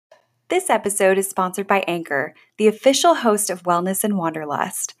This episode is sponsored by Anchor, the official host of Wellness and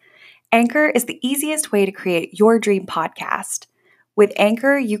Wanderlust. Anchor is the easiest way to create your dream podcast. With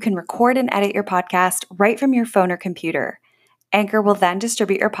Anchor, you can record and edit your podcast right from your phone or computer. Anchor will then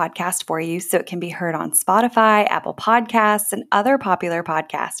distribute your podcast for you so it can be heard on Spotify, Apple Podcasts, and other popular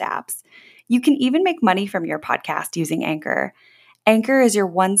podcast apps. You can even make money from your podcast using Anchor. Anchor is your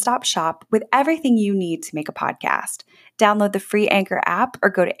one-stop shop with everything you need to make a podcast. Download the free Anchor app or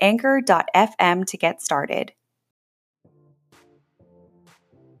go to anchor.fm to get started.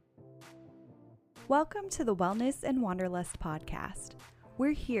 Welcome to the Wellness and Wanderlust podcast. We're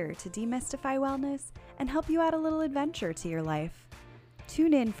here to demystify wellness and help you add a little adventure to your life.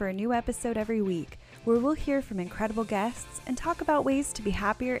 Tune in for a new episode every week where we'll hear from incredible guests and talk about ways to be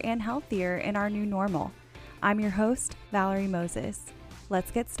happier and healthier in our new normal. I'm your host, Valerie Moses. Let's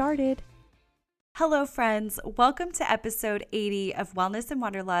get started. Hello, friends. Welcome to episode 80 of Wellness and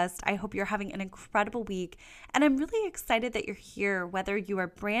Wanderlust. I hope you're having an incredible week, and I'm really excited that you're here, whether you are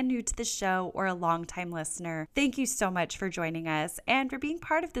brand new to the show or a longtime listener. Thank you so much for joining us and for being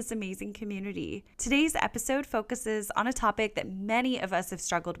part of this amazing community. Today's episode focuses on a topic that many of us have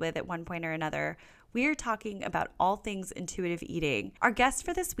struggled with at one point or another. We are talking about all things intuitive eating. Our guest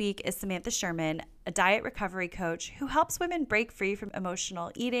for this week is Samantha Sherman, a diet recovery coach who helps women break free from emotional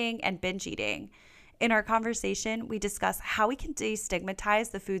eating and binge eating. In our conversation, we discuss how we can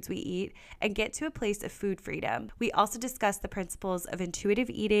destigmatize the foods we eat and get to a place of food freedom. We also discuss the principles of intuitive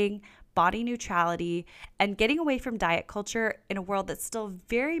eating, body neutrality, and getting away from diet culture in a world that's still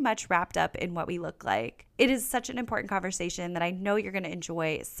very much wrapped up in what we look like. It is such an important conversation that I know you're going to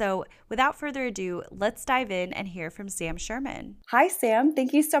enjoy. So without further ado, let's dive in and hear from Sam Sherman. Hi, Sam.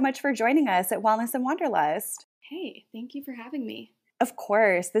 Thank you so much for joining us at Wellness and Wanderlust. Hey, thank you for having me. Of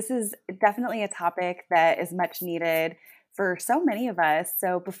course, this is definitely a topic that is much needed for so many of us.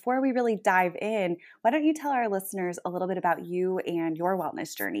 So before we really dive in, why don't you tell our listeners a little bit about you and your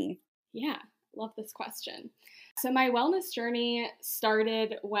wellness journey? Yeah, love this question. So my wellness journey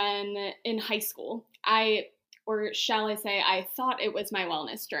started when in high school. I thought it was my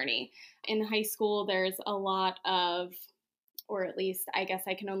wellness journey. In high school, there's a lot of, or at least I guess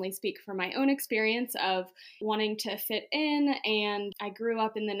I can only speak from my own experience of wanting to fit in. And I grew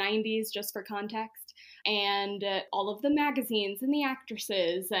up in the 90s, just for context, and all of the magazines and the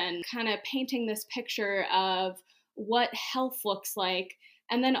actresses and kind of painting this picture of what health looks like.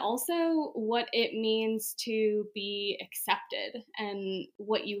 And then also what it means to be accepted and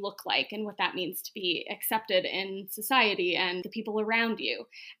what you look like and what that means to be accepted in society and the people around you.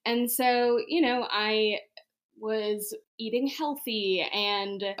 And so, I was eating healthy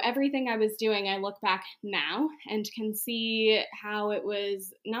and everything I was doing, I look back now and can see how it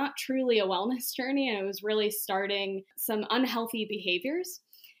was not truly a wellness journey and it was really starting some unhealthy behaviors.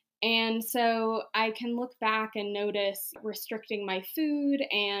 And so I can look back and notice restricting my food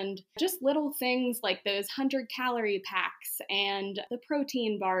and just little things like those 100-calorie packs and the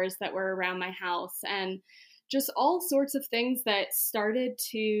protein bars that were around my house and just all sorts of things that started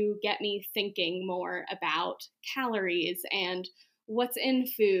to get me thinking more about calories and what's in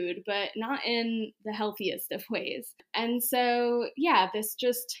food, but not in the healthiest of ways. And so, this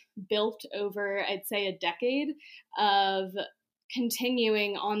just built over, I'd say, a decade of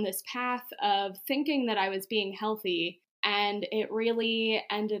continuing on this path of thinking that I was being healthy. And it really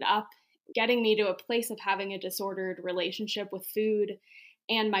ended up getting me to a place of having a disordered relationship with food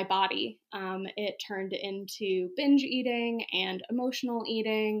and my body. It turned into binge eating and emotional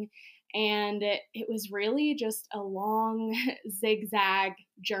eating. And it was really just a long zigzag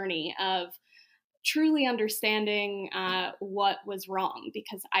journey of truly understanding what was wrong,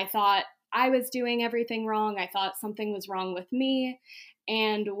 because I thought I was doing everything wrong. I thought something was wrong with me.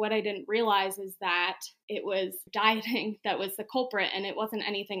 And what I didn't realize is that it was dieting that was the culprit, and it wasn't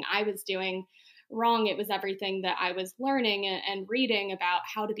anything I was doing wrong. It was everything that I was learning and reading about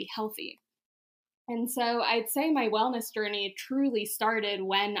how to be healthy. And so I'd say my wellness journey truly started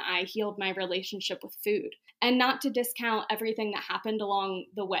when I healed my relationship with food. And not to discount everything that happened along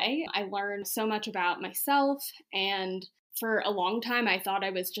the way, I learned so much about myself, and for a long time, I thought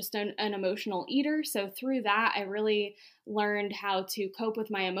I was just an emotional eater. So through that, I really learned how to cope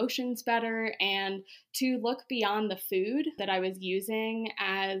with my emotions better and to look beyond the food that I was using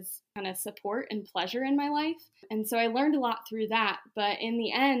as kind of support and pleasure in my life. And so I learned a lot through that. But in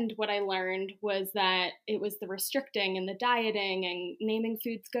the end, what I learned was that it was the restricting and the dieting and naming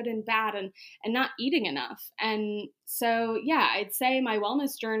foods good and bad and not eating enough. And so, I'd say my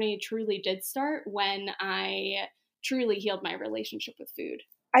wellness journey truly did start when I truly healed my relationship with food.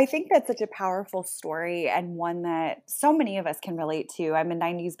 I think that's such a powerful story and one that so many of us can relate to. I'm a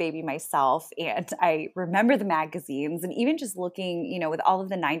 90s baby myself, and I remember the magazines and even just looking, with all of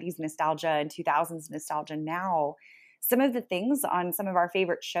the 90s nostalgia and 2000s nostalgia now, some of the things on some of our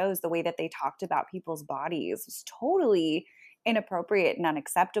favorite shows, the way that they talked about people's bodies was totally inappropriate and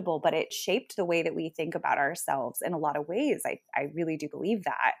unacceptable, but it shaped the way that we think about ourselves in a lot of ways. I really do believe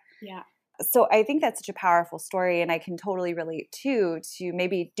that. Yeah. So I think that's such a powerful story, and I can totally relate to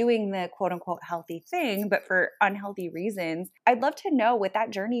maybe doing the quote unquote healthy thing, but for unhealthy reasons. I'd love to know, with that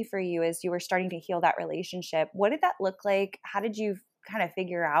journey for you as you were starting to heal that relationship, what did that look like? How did you kind of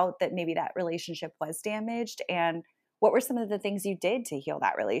figure out that maybe that relationship was damaged? And what were some of the things you did to heal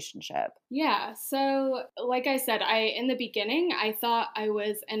that relationship? Yeah. So, like I said, in the beginning, I thought I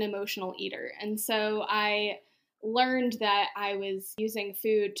was an emotional eater. And so I learned that I was using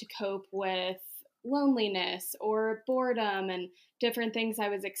food to cope with loneliness or boredom and different things I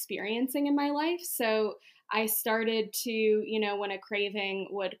was experiencing in my life. So I started to, when a craving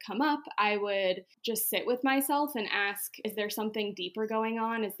would come up, I would just sit with myself and ask, is there something deeper going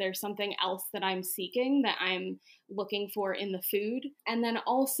on? Is there something else that I'm seeking, that I'm looking for in the food? And then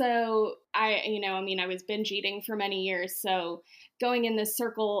also, I was binge eating for many years. So going in this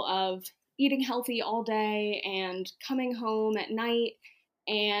circle of eating healthy all day and coming home at night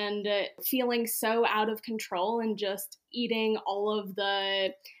and feeling so out of control and just eating all of the,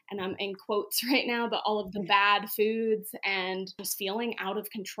 and I'm in quotes right now, but all of the bad foods and just feeling out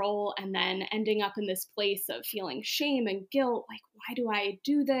of control, and then ending up in this place of feeling shame and guilt. Like, why do I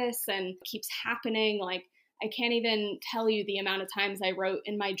do this? And it keeps happening. Like, I can't even tell you the amount of times I wrote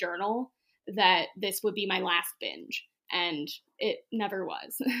in my journal that this would be my last binge. And it never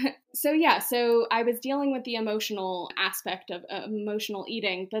was. So I was dealing with the emotional aspect of emotional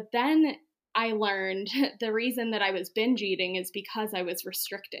eating, but then I learned the reason that I was binge eating is because I was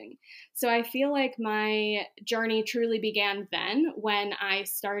restricting. So I feel like my journey truly began then, when I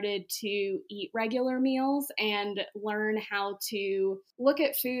started to eat regular meals and learn how to look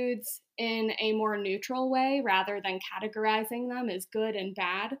at foods in a more neutral way rather than categorizing them as good and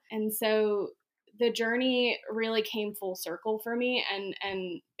bad. And so the journey really came full circle for me,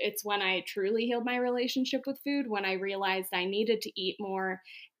 and it's when I truly healed my relationship with food, when I realized I needed to eat more,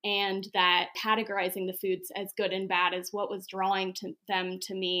 and that categorizing the foods as good and bad is what was drawing them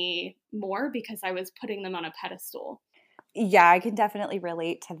to me more, because I was putting them on a pedestal. Yeah, I can definitely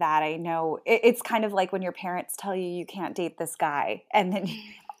relate to that. I know it's kind of like when your parents tell you you can't date this guy, and then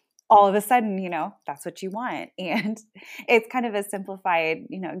all of a sudden, that's what you want. And it's kind of a simplified,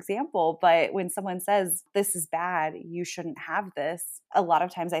 example. But when someone says, this is bad, you shouldn't have this, a lot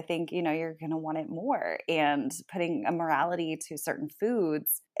of times I think, you're going to want it more. And putting a morality to certain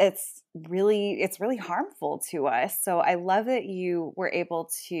foods, it's really harmful to us. So I love that you were able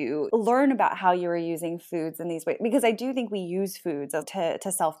to learn about how you were using foods in these ways, because I do think we use foods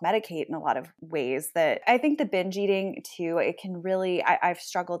to self-medicate in a lot of ways. That I think the binge eating too, it can really, I've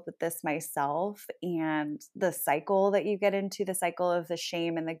struggled with this myself, and the cycle that you get into, the cycle of the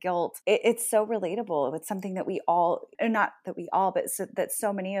shame and the guilt, it's so relatable. It's something that we all, not that we all, but that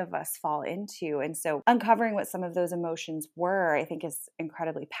so many of us fall into. And so uncovering what some of those emotions were, I think, is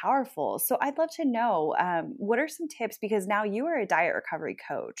incredibly powerful. So I'd love to know, what are some tips, because now you are a diet recovery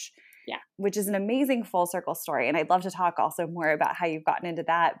coach. Yeah. Which is an amazing full circle story. And I'd love to talk also more about how you've gotten into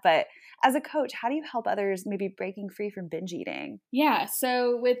that. But as a coach, how do you help others maybe breaking free from binge eating? Yeah,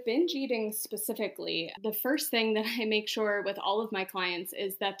 so with binge eating specifically, the first thing that I make sure with all of my clients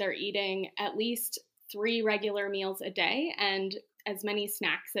is that they're eating at least 3 regular meals a day and as many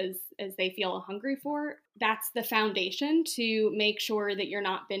snacks as they feel hungry for. That's the foundation to make sure that you're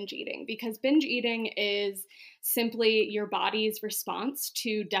not binge eating, because binge eating is simply your body's response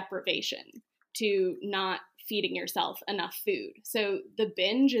to deprivation, to not feeding yourself enough food. So the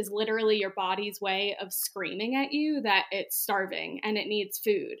binge is literally your body's way of screaming at you that it's starving and it needs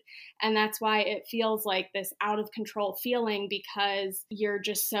food. And that's why it feels like this out of control feeling, because you're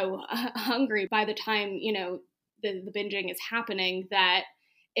just so hungry by the time, the binging is happening, that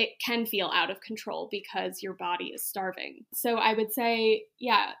it can feel out of control because your body is starving. So I would say,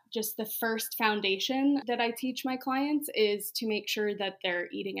 yeah, just the first foundation that I teach my clients is to make sure that they're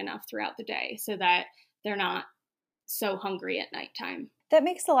eating enough throughout the day so that they're not so hungry at nighttime. That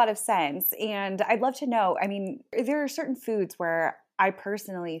makes a lot of sense. And I'd love to know, I mean, there are certain foods where I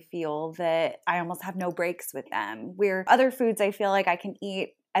personally feel that I almost have no breaks with them, where other foods I feel like I can eat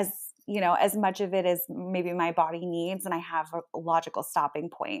as much of it as maybe my body needs, and I have a logical stopping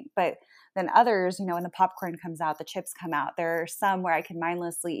point. But then others, when the popcorn comes out, the chips come out, there are some where I can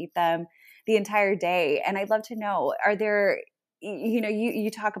mindlessly eat them the entire day. And I'd love to know, are there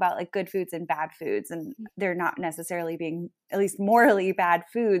you talk about like good foods and bad foods, and they're not necessarily being at least morally bad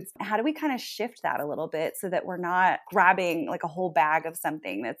foods. How do we kind of shift that a little bit so that we're not grabbing like a whole bag of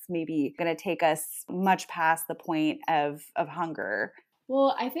something that's maybe going to take us much past the point of hunger?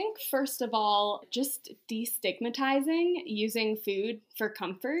 Well, I think first of all, just destigmatizing using food for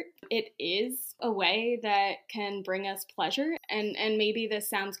comfort. It is a way that can bring us pleasure. And maybe this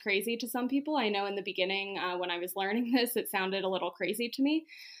sounds crazy to some people. I know in the beginning, when I was learning this, it sounded a little crazy to me.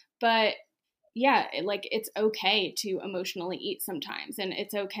 But yeah, it's okay to emotionally eat sometimes, and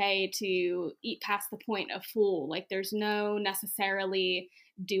it's okay to eat past the point of full. Like there's no necessarily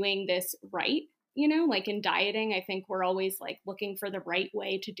doing this right. Like in dieting, I think we're always like looking for the right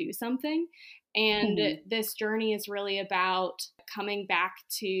way to do something. And this journey is really about coming back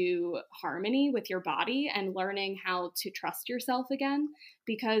to harmony with your body and learning how to trust yourself again,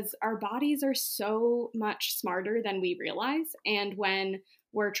 because our bodies are so much smarter than we realize. And when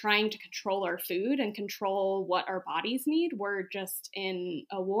we're trying to control our food and control what our bodies need, we're just in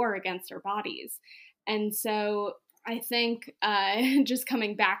a war against our bodies. And so I think just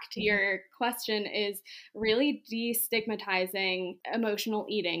coming back to your question is really destigmatizing emotional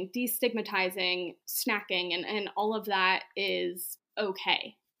eating, destigmatizing snacking, and all of that is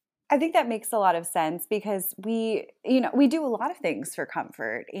okay. I think that makes a lot of sense because we do a lot of things for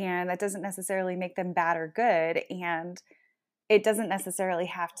comfort, and that doesn't necessarily make them bad or good. And it doesn't necessarily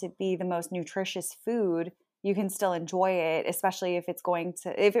have to be the most nutritious food. You can still enjoy it, especially if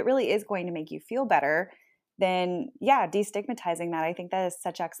it really is going to make you feel better. Then yeah, destigmatizing that. I think that is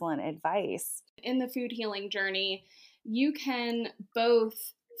such excellent advice. In the food healing journey, you can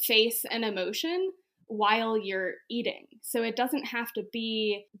both face an emotion while you're eating. So it doesn't have to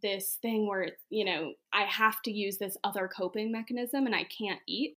be this thing where, I have to use this other coping mechanism and I can't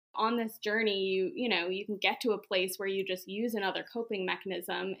eat. On this journey, you can get to a place where you just use another coping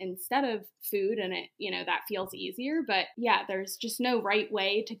mechanism instead of food, and that feels easier. But yeah, there's just no right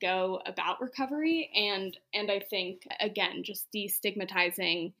way to go about recovery. And I think, again, just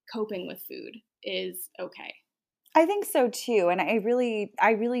destigmatizing coping with food is okay. I think so too. And I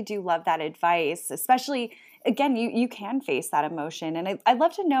really do love that advice, especially again, you can face that emotion. And I'd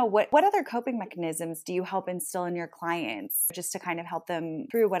love to know what other coping mechanisms do you help instill in your clients just to kind of help them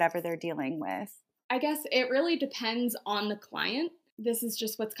through whatever they're dealing with? I guess it really depends on the client. This is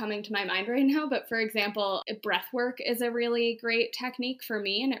just what's coming to my mind right now. But for example, breath work is a really great technique for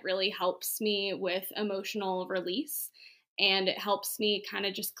me, and it really helps me with emotional release. And it helps me kind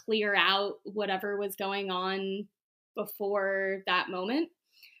of just clear out whatever was going on before that moment.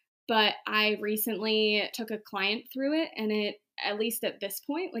 But I recently took a client through it, and it, at least at this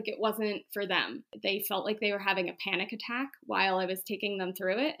point, like it wasn't for them. They felt like they were having a panic attack while I was taking them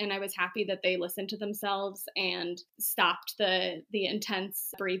through it. And I was happy that they listened to themselves and stopped the intense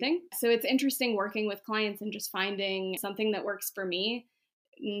breathing. So it's interesting working with clients and just finding something that works for me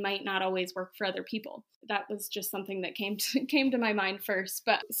might not always work for other people. That was just something that came to my mind first.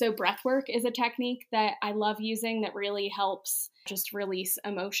 But so breath work is a technique that I love using that really helps just release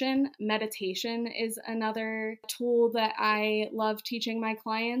emotion. Meditation is another tool that I love teaching my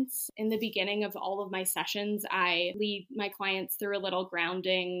clients. In the beginning of all of my sessions, I lead my clients through a little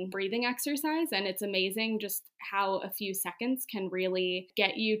grounding breathing exercise, and it's amazing just how a few seconds can really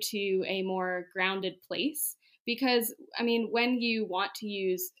get you to a more grounded place. Because, when you want to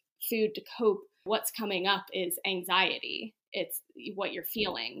use food to cope, what's coming up is anxiety. It's what you're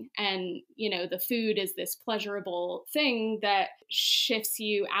feeling. And, the food is this pleasurable thing that shifts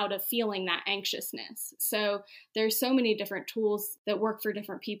you out of feeling that anxiousness. So there's so many different tools that work for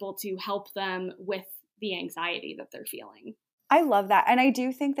different people to help them with the anxiety that they're feeling. I love that. And I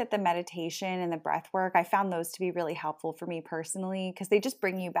do think that the meditation and the breath work, I found those to be really helpful for me personally, because they just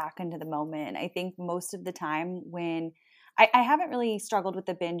bring you back into the moment. I think most of the time when I haven't really struggled with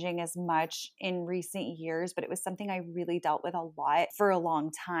the binging as much in recent years, but it was something I really dealt with a lot for a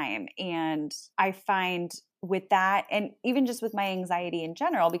long time. And I find with that, and even just with my anxiety in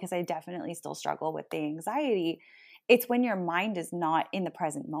general, because I definitely still struggle with the anxiety, it's when your mind is not in the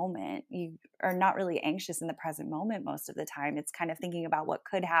present moment. You are not really anxious in the present moment most of the time. It's kind of thinking about what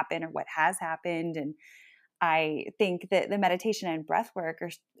could happen or what has happened. And I think that the meditation and breath work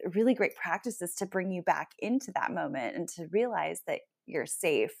are really great practices to bring you back into that moment and to realize that you're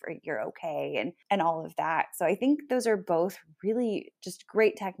safe or you're okay and all of that. So I think those are both really just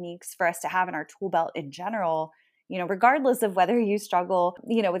great techniques for us to have in our tool belt in general, regardless of whether you struggle,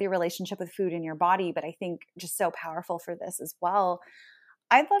 with your relationship with food in your body. But I think just so powerful for this as well.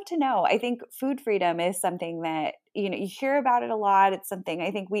 I'd love to know. I think food freedom is something that, you hear about it a lot. It's something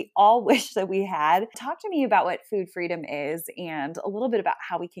I think we all wish that we had. Talk to me about what food freedom is and a little bit about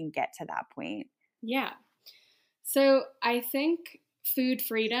how we can get to that point. Yeah. So I think food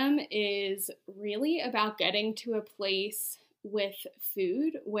freedom is really about getting to a place with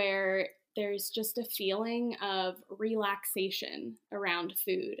food where there's just a feeling of relaxation around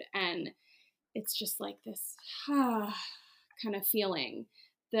food. And it's just like this kind of feeling,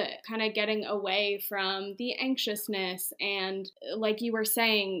 the kind of getting away from the anxiousness. And like you were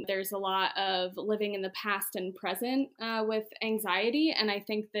saying, there's a lot of living in the past and present with anxiety. And I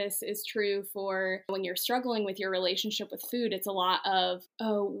think this is true for when you're struggling with your relationship with food. It's a lot of,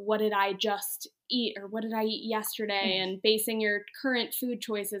 oh, what did I just eat, or what did I eat yesterday? And basing your current food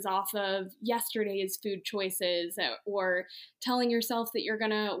choices off of yesterday's food choices, or telling yourself that you're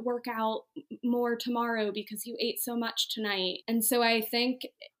going to work out more tomorrow because you ate so much tonight. And so I think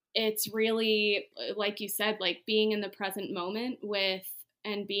it's really, like you said, like being in the present moment with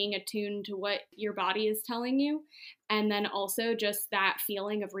and being attuned to what your body is telling you. And then also just that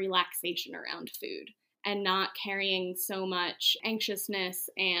feeling of relaxation around food and not carrying so much anxiousness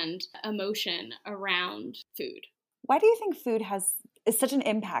and emotion around food. Why do you think food is such an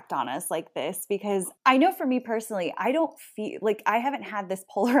impact on us like this? Because I know for me personally, I don't feel like I haven't had this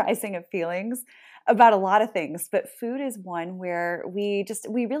polarizing of feelings about a lot of things, but food is one where we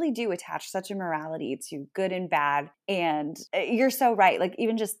really do attach such a morality to good and bad. And you're so right. Like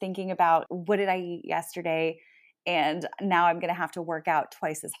even just thinking about what did I eat yesterday? And now I'm going to have to work out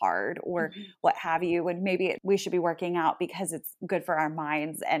twice as hard or what have you. And maybe we should be working out because it's good for our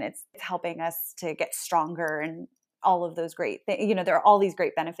minds and it's helping us to get stronger and all of those great things. There are all these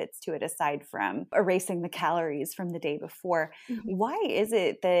great benefits to it aside from erasing the calories from the day before. Why is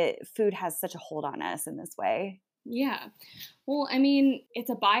it that food has such a hold on us in this way? Yeah. Well, I mean, it's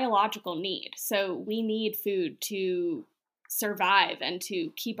a biological need. So we need food to survive and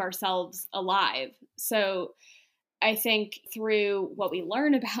to keep ourselves alive. So I think through what we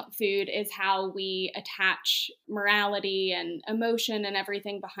learn about food is how we attach morality and emotion and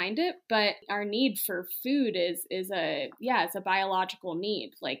everything behind it. But our need for food is it's a biological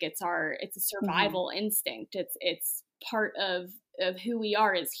need. Like it's a survival instinct. It's part of who we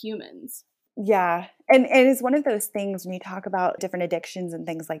are as humans. Yeah. And it's one of those things when you talk about different addictions and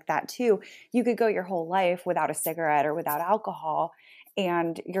things like that too, you could go your whole life without a cigarette or without alcohol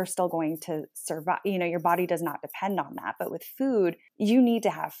and you're still going to survive. Your body does not depend on that. But with food, you need to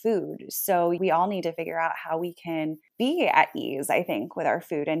have food. So we all need to figure out how we can be at ease, I think, with our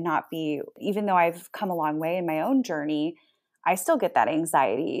food and not be, even though I've come a long way in my own journey, I still get that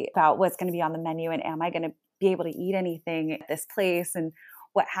anxiety about what's going to be on the menu and am I going to be able to eat anything at this place and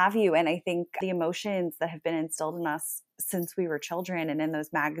what have you. And I think the emotions that have been instilled in us since we were children and in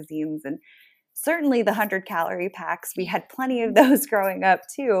those magazines and certainly the 100-calorie packs, we had plenty of those growing up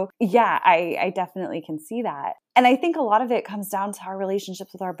too. Yeah, I definitely can see that. And I think a lot of it comes down to our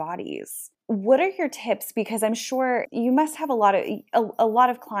relationships with our bodies. What are your tips? Because I'm sure you must have a lot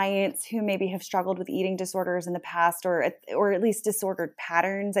of clients who maybe have struggled with eating disorders in the past or at least disordered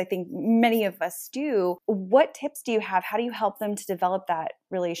patterns. I think many of us do. What tips do you have? How do you help them to develop that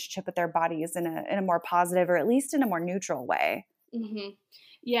relationship with their bodies in a more positive or at least in a more neutral way? Mm-hmm.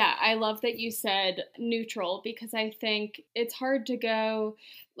 Yeah, I love that you said neutral because I think it's hard to go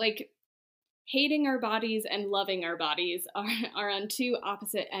like hating our bodies and loving our bodies are on two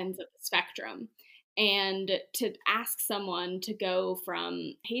opposite ends of the spectrum. And to ask someone to go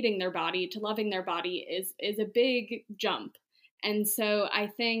from hating their body to loving their body is a big jump. And so I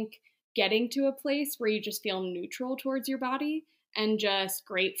think getting to a place where you just feel neutral towards your body and just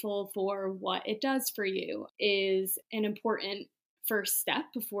grateful for what it does for you is an important first step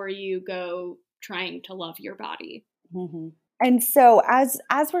before you go trying to love your body. Mm-hmm. And so as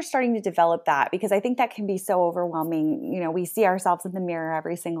we're starting to develop that, because I think that can be so overwhelming, we see ourselves in the mirror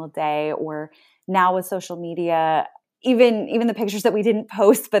every single day, or now with social media, even the pictures that we didn't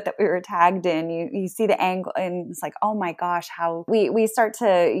post, but that we were tagged in, you see the angle and it's like, oh my gosh, how we start to,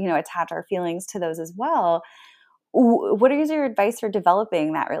 attach our feelings to those as well. What is your advice for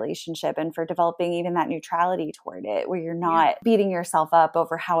developing that relationship and for developing even that neutrality toward it, where you're not beating yourself up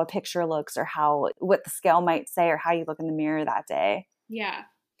over how a picture looks or what the scale might say or how you look in the mirror that day? Yeah.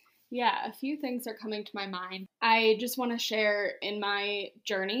 Yeah, a few things are coming to my mind. I just want to share in my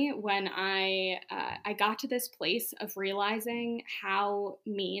journey when I got to this place of realizing how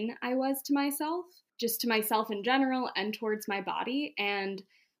mean I was to myself, just to myself in general and towards my body. And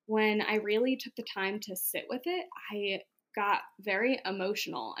when I really took the time to sit with it, I got very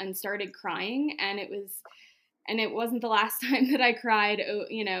emotional and started crying. And And it wasn't the last time that I cried,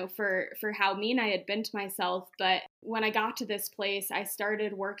 for how mean I had been to myself. But when I got to this place, I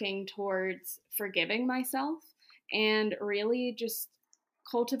started working towards forgiving myself and really just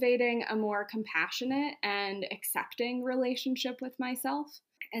cultivating a more compassionate and accepting relationship with myself.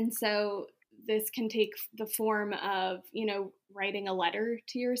 And so this can take the form of, writing a letter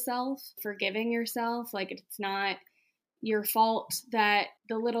to yourself, forgiving yourself. Like, it's not your fault that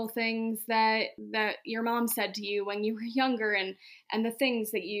the little things that your mom said to you when you were younger, and the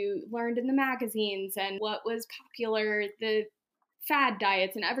things that you learned in the magazines and what was popular, the fad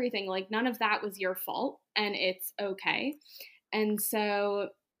diets and everything, like, none of that was your fault, and it's okay. And so,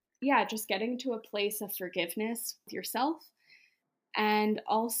 yeah, just getting to a place of forgiveness with yourself. And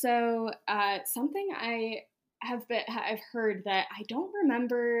also, something I've heard that I don't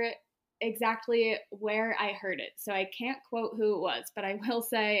remember exactly where I heard it, so I can't quote who it was, but I will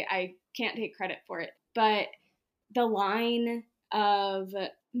say I can't take credit for it. But the line of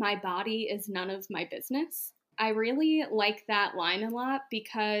 "my body is none of my business." I really like that line a lot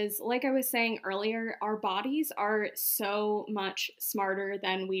because, like I was saying earlier, our bodies are so much smarter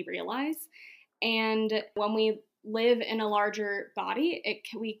than we realize. And when we live in a larger body,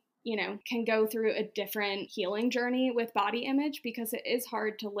 we can go through a different healing journey with body image, because it is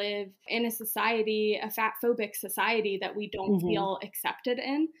hard to live in a society, a fat phobic society that we don't feel accepted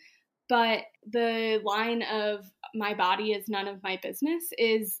in. But the line of "my body is none of my business"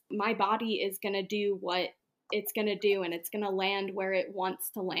 is my body is going to do what it's going to do, and it's going to land where it wants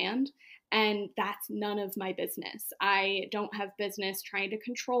to land. And that's none of my business. I don't have business trying to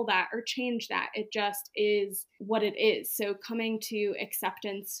control that or change that. It just is what it is. So coming to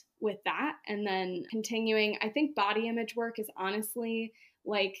acceptance with that, and then continuing, I think body image work is honestly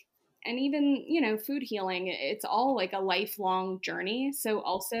like, and even, food healing, it's all like a lifelong journey. So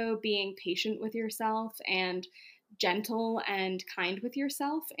also being patient with yourself and gentle and kind with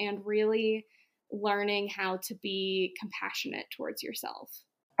yourself, and really learning how to be compassionate towards yourself.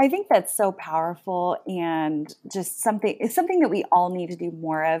 I think that's so powerful, and just it's something that we all need to do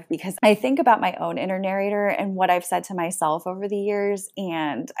more of, because I think about my own inner narrator and what I've said to myself over the years.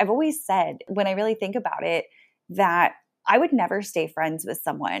 And I've always said, when I really think about it, that I would never stay friends with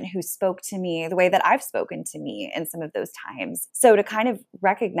someone who spoke to me the way that I've spoken to me in some of those times. So to kind of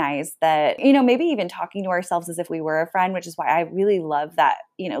recognize that, maybe even talking to ourselves as if we were a friend, which is why I really love that,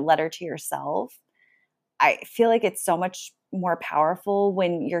 letter to yourself. I feel like it's so much more powerful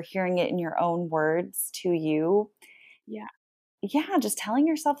when you're hearing it in your own words to you. Yeah. Yeah, just telling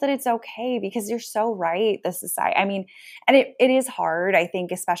yourself that it's okay, because you're so right. The society, I mean, and it is hard, I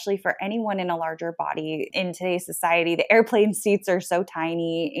think, especially for anyone in a larger body in today's society. The airplane seats are so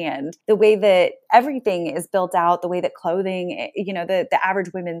tiny, and the way that everything is built out, the way that clothing, the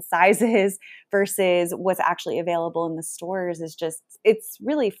average women's sizes versus what's actually available in the stores is just, it's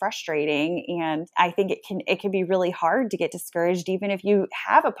really frustrating. And I think it can be really hard to get discouraged, even if you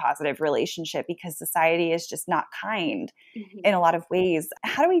have a positive relationship, because society is just not kind in a lot of ways.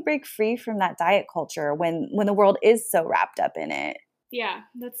 How do we break free from that diet culture when the world is so wrapped up in it? Yeah,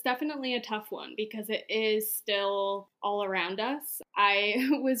 that's definitely a tough one, because it is still all around us. I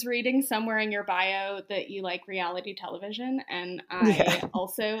was reading somewhere in your bio that you like reality television, and I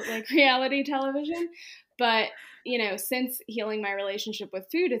also like reality television. But, since healing my relationship with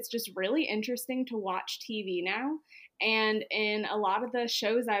food, it's just really interesting to watch TV now. And in a lot of the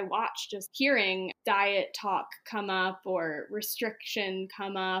shows I watch, just hearing diet talk come up or restriction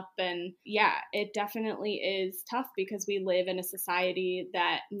come up. And yeah, it definitely is tough, because we live in a society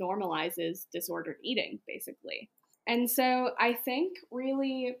that normalizes disordered eating, basically. And so I think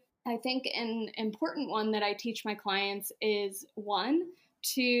an important one that I teach my clients is, one,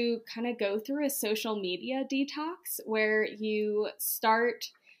 to kind of go through a social media detox, where you start,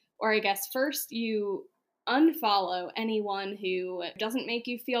 or I guess first you unfollow anyone who doesn't make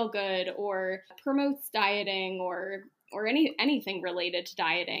you feel good or promotes dieting or anything related to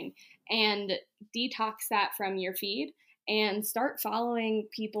dieting, and detox that from your feed, and start following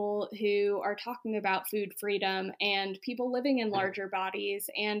people who are talking about food freedom, and people living in larger bodies,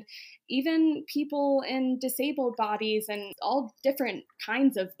 and even people in disabled bodies, and all different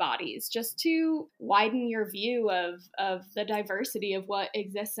kinds of bodies, just to widen your view of the diversity of what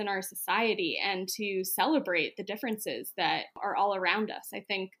exists in our society, and to celebrate the differences that are all around us. I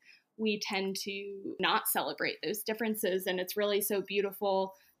think we tend to not celebrate those differences, and it's really so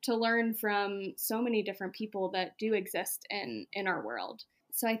beautiful to learn from so many different people that do exist in our world.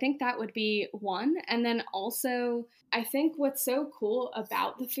 So I think that would be one. And then also, I think what's so cool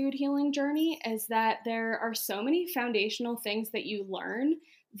about the food healing journey is that there are so many foundational things that you learn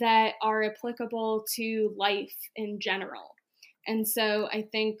that are applicable to life in general. And so I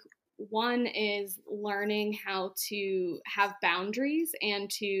think one is learning how to have boundaries and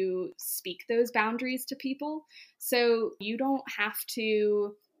to speak those boundaries to people. So you don't have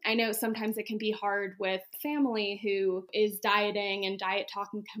to. I know sometimes it can be hard with family who is dieting, and diet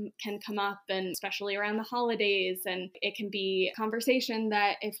talk can come up, and especially around the holidays. And it can be a conversation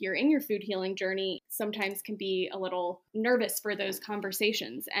that if you're in your food healing journey, sometimes can be a little nervous for those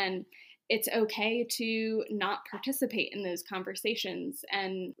conversations. And it's okay to not participate in those conversations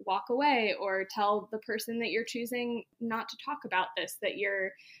and walk away, or tell the person that you're choosing not to talk about this, that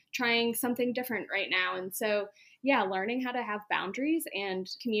you're trying something different right now. And so, yeah, learning how to have boundaries and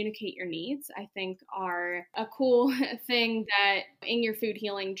communicate your needs, I think, are a cool thing that in your food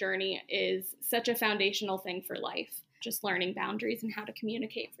healing journey is such a foundational thing for life. Just learning boundaries and how to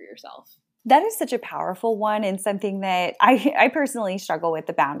communicate for yourself. That is such a powerful one, and something that I personally struggle with,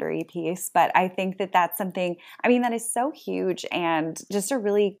 the boundary piece, but I think that that's something, I mean, that is so huge. And just a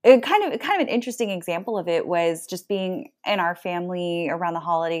really kind of an interesting example of it was just being in our family around the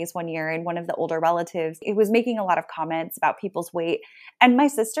holidays one year, and one of the older relatives, it was making a lot of comments about people's weight. And my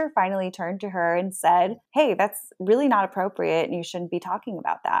sister finally turned to her and said, "Hey, that's really not appropriate, and you shouldn't be talking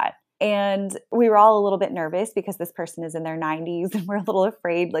about that." And we were all a little bit nervous because this person is in their 90s, and we're a little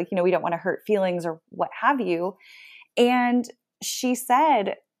afraid, like, we don't want to hurt feelings or what have you. And she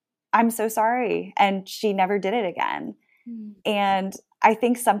said, "I'm so sorry." And she never did it again. Mm. And I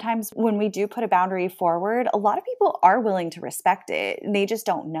think sometimes when we do put a boundary forward, a lot of people are willing to respect it, and they just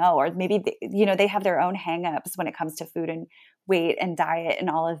don't know, or maybe they have their own hangups when it comes to food and weight and diet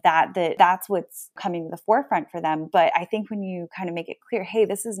and all of that, that's what's coming to the forefront for them. But I think when you kind of make it clear, hey,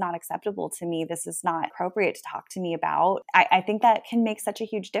 this is not acceptable to me, this is not appropriate to talk to me about, I think that can make such a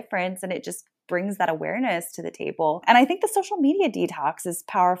huge difference, and it just brings that awareness to the table. And I think the social media detox is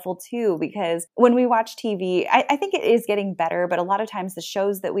powerful too, because when we watch TV, I think it is getting better, but a lot of times the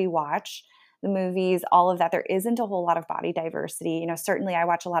shows that we watch, the movies, all of that, there isn't a whole lot of body diversity. Certainly I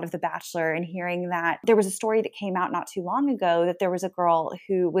watch a lot of The Bachelor, and hearing that there was a story that came out not too long ago that there was a girl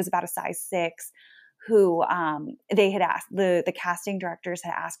who was about a size 6 who they had asked, the casting directors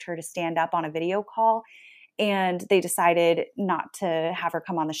had asked her to stand up on a video call, and they decided not to have her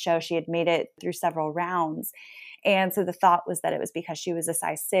come on the show. She had made it through several rounds. And so the thought was that it was because she was a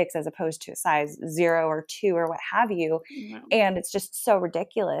size 6 as opposed to a size 0 or 2 or what have you. Wow. And it's just so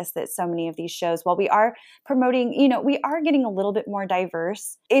ridiculous that so many of these shows, while we are promoting, we are getting a little bit more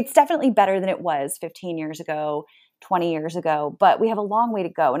diverse. It's definitely better than it was 15 years ago, 20 years ago, but we have a long way to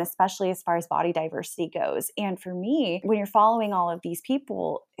go, and especially as far as body diversity goes. And for me, when you're following all of these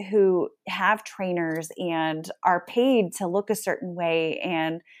people who have trainers and are paid to look a certain way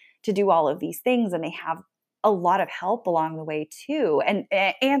and to do all of these things, and they have a lot of help along the way too, and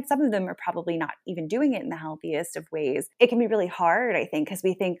some of them are probably not even doing it in the healthiest of ways, it can be really hard, I think, because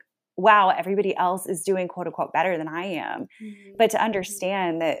we think, wow, everybody else is doing quote unquote better than I am. Mm-hmm. But to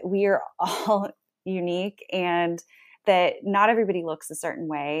understand that we are all unique, and that not everybody looks a certain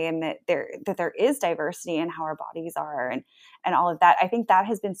way, and that there is diversity in how our bodies are, and all of that. I think that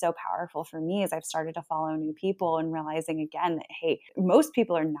has been so powerful for me as I've started to follow new people, and realizing again that, hey, most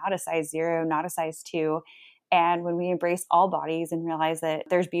people are not a size 0, not a size 2. And when we embrace all bodies and realize that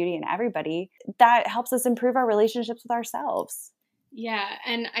there's beauty in everybody, that helps us improve our relationships with ourselves. Yeah,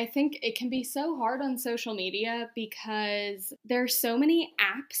 and I think it can be so hard on social media because there's so many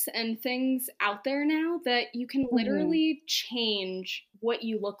apps and things out there now that you can literally change what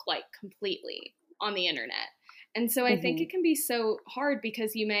you look like completely on the internet. And so I think it can be so hard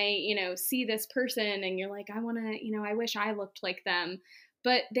because you may, see this person and you're like, I want to, I wish I looked like them,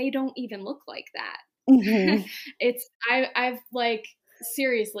 but they don't even look like that. Mm-hmm. I've like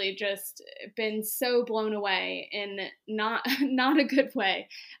seriously just been so blown away in not a good way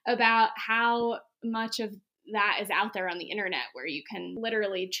about how much of that is out there on the internet, where you can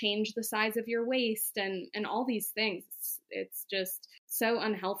literally change the size of your waist and all these things. It's just so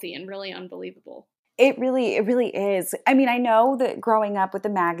unhealthy and really unbelievable. It really is. I mean, I know that growing up with the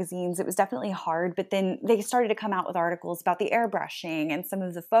magazines, it was definitely hard, but then they started to come out with articles about the airbrushing and some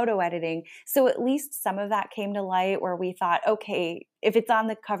of the photo editing. So at least some of that came to light, where we thought, okay, if it's on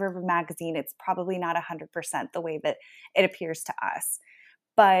the cover of a magazine, it's probably not 100% the way that it appears to us.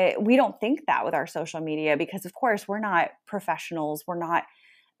 But we don't think that with our social media, because of course we're not professionals. We're not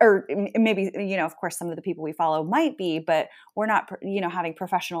or maybe, of course, some of the people we follow might be, but we're not, having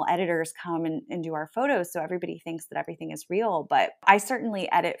professional editors come and do our photos. So everybody thinks that everything is real. But I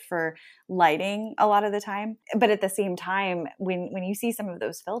certainly edit for lighting a lot of the time. But at the same time, when you see some of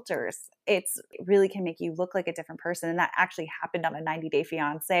those filters, it really can make you look like a different person. And that actually happened on a 90 Day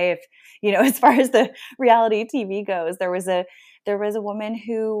Fiancé. If, as far as the reality TV goes, there was a woman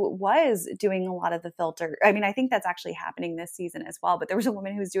who was doing a lot of the filter. I mean, I think that's actually happening this season as well, but there was a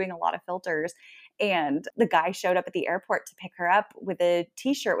woman who was doing a lot of filters, and the guy showed up at the airport to pick her up with a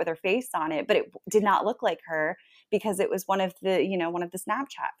t-shirt with her face on it, but it did not look like her because it was one of the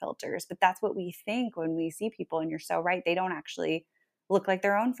Snapchat filters. But that's what we think when we see people, and you're so right. They don't actually look like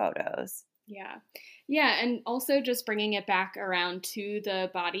their own photos. Yeah. Yeah. And also just bringing it back around to the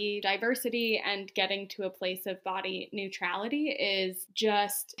body diversity and getting to a place of body neutrality is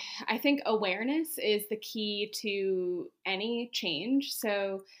just, I think awareness is the key to any change.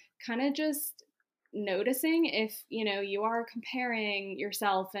 So kind of just noticing if, you are comparing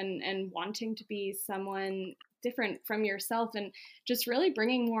yourself and wanting to be someone different from yourself, and just really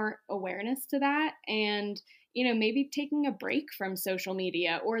bringing more awareness to that, and maybe taking a break from social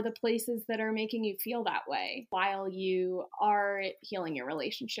media or the places that are making you feel that way while you are healing your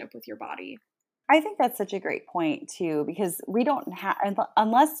relationship with your body. I think that's such a great point too, because we don't have,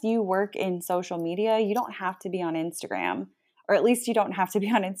 unless you work in social media, you don't have to be on Instagram, or at least you don't have to be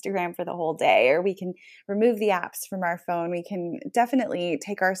on Instagram for the whole day, or we can remove the apps from our phone. We can definitely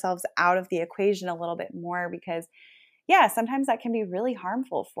take ourselves out of the equation a little bit more, because sometimes that can be really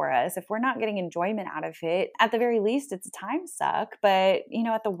harmful for us if we're not getting enjoyment out of it. At the very least, it's a time suck, but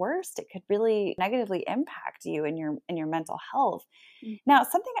at the worst, it could really negatively impact you and your mental health. Mm-hmm. Now,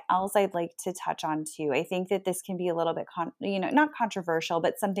 something else I'd like to touch on too, I think that this can be a little bit, not controversial,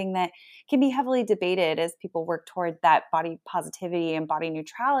 but something that can be heavily debated as people work toward that body positivity and body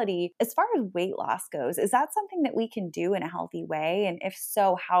neutrality. As far as weight loss goes, is that something that we can do in a healthy way? And if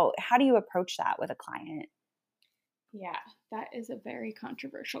so, how do you approach that with a client? Yeah, that is a very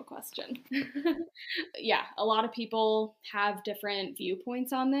controversial question. Yeah, a lot of people have different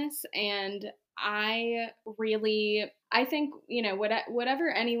viewpoints on this, and I think, whatever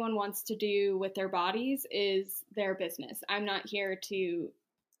anyone wants to do with their bodies is their business. I'm not here to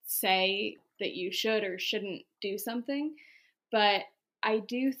say that you should or shouldn't do something, but I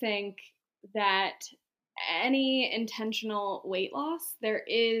do think that any intentional weight loss, there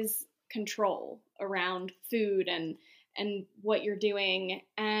is control around food and what you're doing.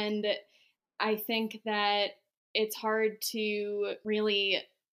 And I think that it's hard to really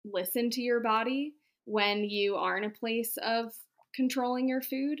listen to your body when you are in a place of controlling your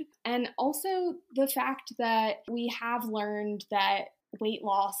food. And also the fact that we have learned that weight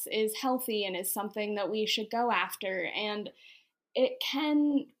loss is healthy and is something that we should go after. And it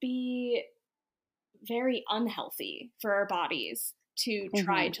can be very unhealthy for our bodies to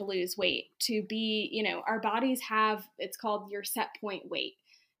try to lose weight, to be, our bodies have, it's called your set point weight.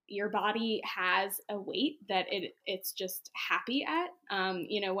 Your body has a weight that it's just happy at.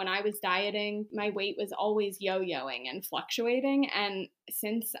 When I was dieting, my weight was always yo-yoing and fluctuating. And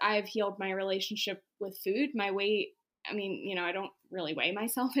since I've healed my relationship with food, my weight, I don't really weigh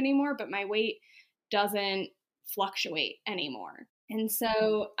myself anymore, but my weight doesn't fluctuate anymore. And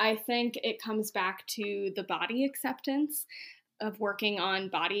so I think it comes back to the body acceptance of working on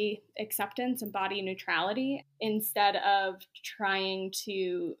body acceptance and body neutrality instead of trying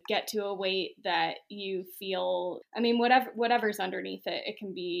to get to a weight that you feel, whatever's underneath it. It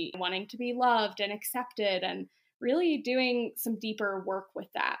can be wanting to be loved and accepted, and really doing some deeper work with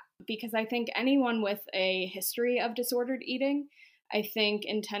that. Because I think anyone with a history of disordered eating, I think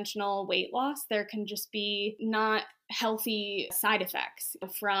intentional weight loss, there can just be not healthy side effects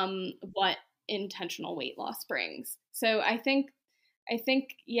from what intentional weight loss brings. So I think,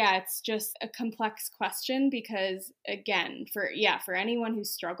 it's just a complex question, because again, for anyone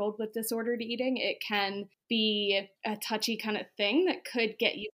who's struggled with disordered eating, it can be a touchy kind of thing that could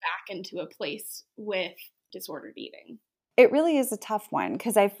get you back into a place with disordered eating. It really is a tough one,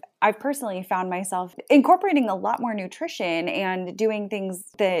 because I've personally found myself incorporating a lot more nutrition and doing things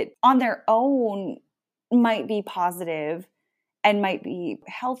that on their own might be positive and might be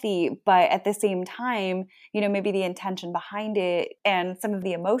healthy, but at the same time, maybe the intention behind it and some of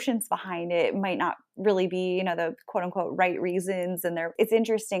the emotions behind it might not really be, the quote unquote right reasons. And it's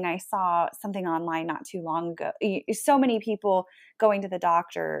interesting. I saw something online not too long ago. So many people going to the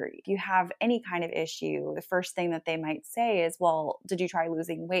doctor, if you have any kind of issue, the first thing that they might say is, well, did you try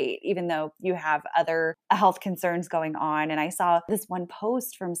losing weight? Even though you have other health concerns going on. And I saw this one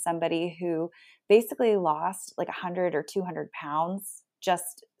post from somebody who basically lost like 100 or 200 pounds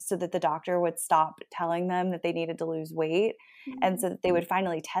just so that the doctor would stop telling them that they needed to lose weight. And so that they would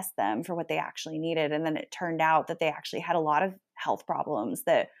finally test them for what they actually needed. And then it turned out that they actually had a lot of health problems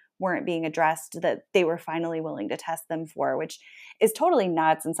that weren't being addressed, that they were finally willing to test them for, which is totally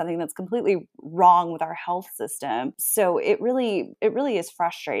nuts and something that's completely wrong with our health system. So it really is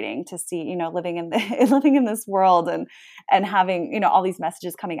frustrating to see, living in this world and having, all these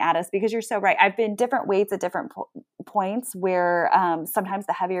messages coming at us, because you're so right. I've been different weights at different points where sometimes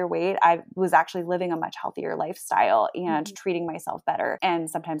the heavier weight, I was actually living a much healthier lifestyle and treating myself better. And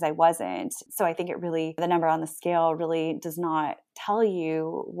sometimes I wasn't. So I think the number on the scale really does not tell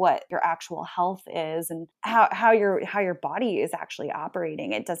you what your actual health is and how your body is actually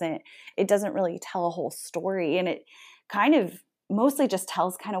operating. It doesn't really tell a whole story, and it kind of mostly just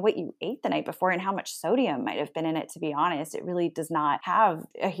tells kind of what you ate the night before and how much sodium might have been in it, to be honest. It really does not have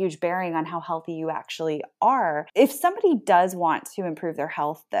a huge bearing on how healthy you actually are. If somebody does want to improve their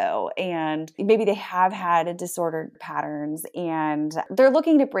health though, and maybe they have had disordered patterns and they're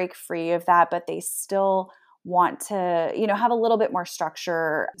looking to break free of that, but they still want to, have a little bit more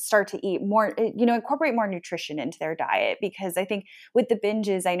structure, start to eat more, incorporate more nutrition into their diet. Because I think with the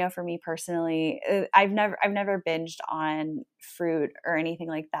binges, I know for me personally, I've never binged on fruit or anything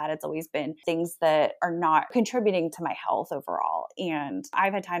like that. It's always been things that are not contributing to my health overall. And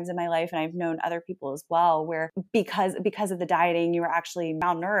I've had times in my life, and I've known other people as well, where because of the dieting, you were actually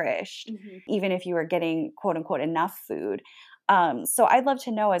malnourished, even if you were getting quote unquote enough food. So I'd love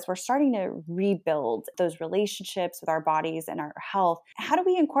to know, as we're starting to rebuild those relationships with our bodies and our health, how do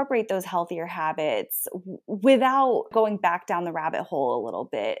we incorporate those healthier habits without going back down the rabbit hole a little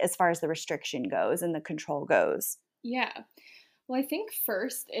bit as far as the restriction goes and the control goes? Yeah. Well, I think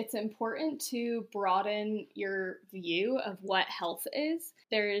first it's important to broaden your view of what health is.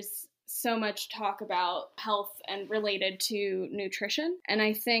 There's so much talk about health and related to nutrition. And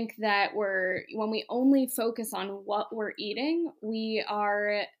I think that when we only focus on what we're eating, we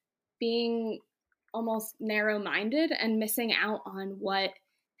are being almost narrow-minded and missing out on what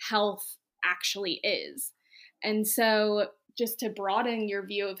health actually is. And so just to broaden your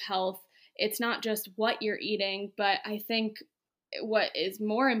view of health, it's not just what you're eating, but I think what is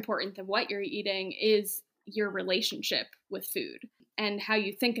more important than what you're eating is your relationship with food and how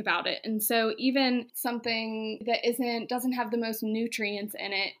you think about it. And so even something that doesn't have the most nutrients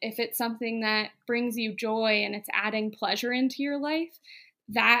in it, if it's something that brings you joy and it's adding pleasure into your life,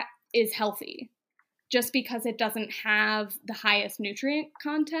 that is healthy. Just because it doesn't have the highest nutrient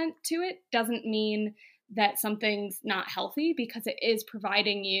content to it doesn't mean that something's not healthy, because it is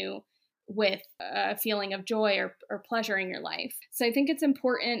providing you with a feeling of joy or pleasure in your life. So I think it's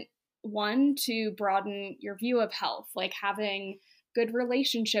important, one, to broaden your view of health, like having good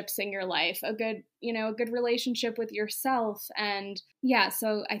relationships in your life, a good relationship with yourself. And yeah,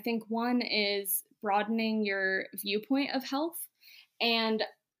 so I think one is broadening your viewpoint of health. And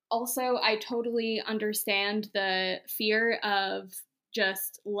also, I totally understand the fear of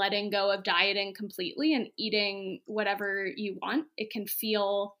just letting go of dieting completely and eating whatever you want. It can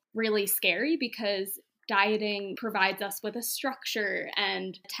feel really scary because dieting provides us with a structure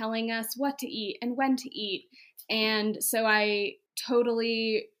and telling us what to eat and when to eat. And so I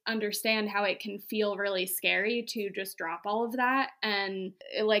totally understand how it can feel really scary to just drop all of that, and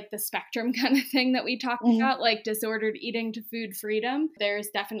like the spectrum kind of thing that we talked about, like disordered eating to food freedom. There's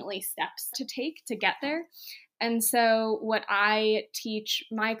definitely steps to take to get there. And so what I teach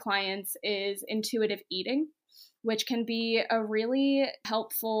my clients is intuitive eating, which can be a really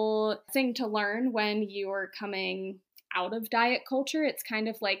helpful thing to learn when you're coming out of diet culture. It's kind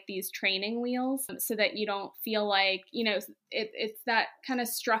of like these training wheels, so that you don't feel like, it's that kind of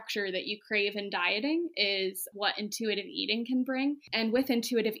structure that you crave in dieting is what intuitive eating can bring. And with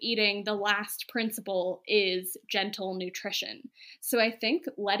intuitive eating, the last principle is gentle nutrition. So I think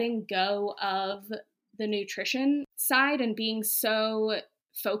letting go of the nutrition side and being so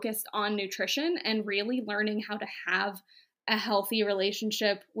focused on nutrition and really learning how to have a healthy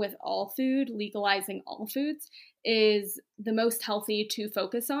relationship with all food, legalizing all foods, is the most healthy to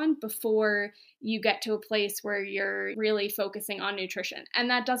focus on before you get to a place where you're really focusing on nutrition. And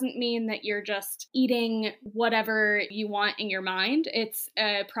that doesn't mean that you're just eating whatever you want in your mind. It's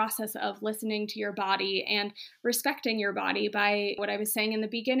a process of listening to your body and respecting your body by what I was saying in the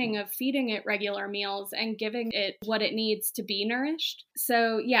beginning of feeding it regular meals and giving it what it needs to be nourished.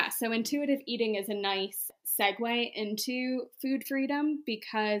 So intuitive eating is a nice segue into food freedom,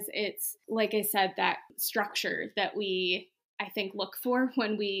 because it's, like I said, that structure that I think look for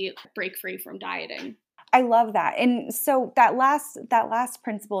when we break free from dieting. I love that. And so that last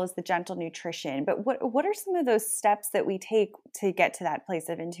principle is the gentle nutrition. But what are some of those steps that we take to get to that place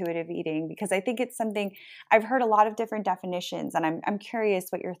of intuitive eating? Because I think it's something I've heard a lot of different definitions, and I'm curious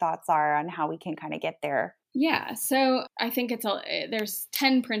what your thoughts are on how we can kind of get there. Yeah, so I think there's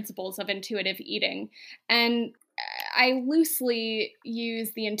 10 principles of intuitive eating, and I loosely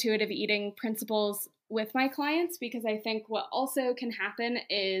use the intuitive eating principles with my clients because I think what also can happen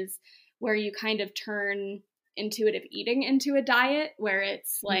is where you kind of turn intuitive eating into a diet where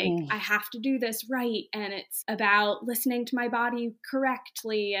it's like Mhm. I have to do this right, and it's about listening to my body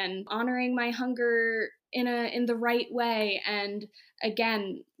correctly and honoring my hunger in the right way, and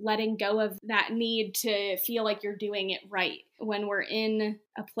again letting go of that need to feel like you're doing it right. When we're in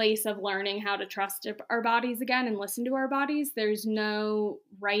a place of learning how to trust our bodies again and listen to our bodies, there's no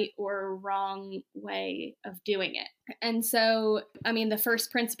right or wrong way of doing it. And so, I mean, the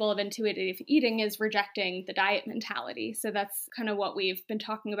first principle of intuitive eating is rejecting the diet mentality. So that's kind of what we've been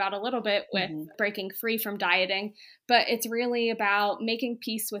talking about a little bit with Mhm. breaking free from dieting. But it's really about making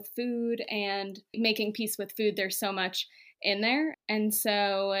peace with food, and making peace with food. There's so much in there. And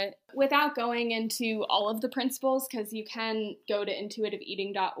so, without going into all of the principles, because you can go to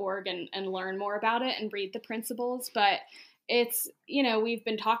intuitiveeating.org and learn more about it and read the principles, but it's, we've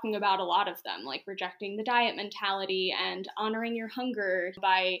been talking about a lot of them, like rejecting the diet mentality and honoring your hunger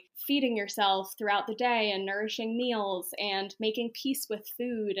by feeding yourself throughout the day and nourishing meals, and making peace with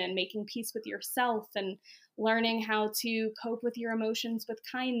food and making peace with yourself, and learning how to cope with your emotions with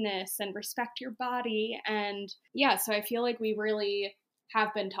kindness and respect your body. And yeah, so I feel like we really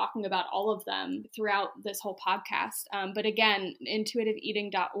have been talking about all of them throughout this whole podcast. But again,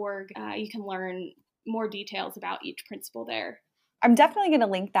 intuitiveeating.org, you can learn more details about each principle there. I'm definitely going to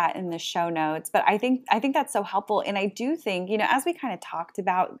link that in the show notes, but I think that's so helpful. And I do think, as we kind of talked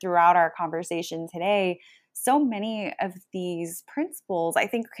about throughout our conversation today, so many of these principles I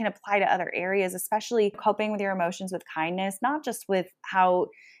think can apply to other areas, especially coping with your emotions with kindness, not just with how,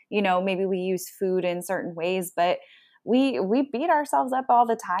 maybe we use food in certain ways, but we beat ourselves up all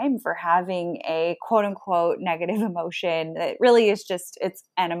the time for having a quote unquote negative emotion that really is just it's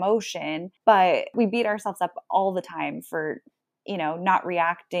an emotion, but we beat ourselves up all the time for not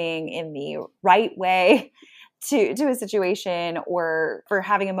reacting in the right way to a situation, or for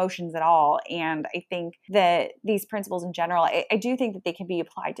having emotions at all. And I think that these principles in general, I do think that they can be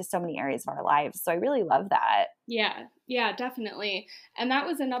applied to so many areas of our lives. So I really love that. Yeah, definitely. And that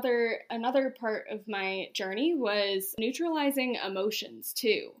was another part of my journey, was neutralizing emotions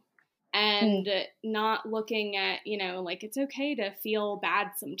too. Mm. And not looking at, like it's okay to feel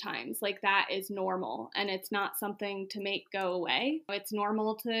bad sometimes. Like that is normal, and it's not something to make go away. It's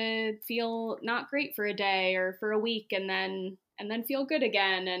normal to feel not great for a day or for a week, and then feel good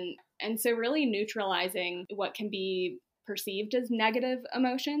again. And so really neutralizing what can be perceived as negative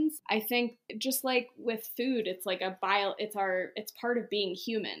emotions. I think just like with food, it's like it's part of being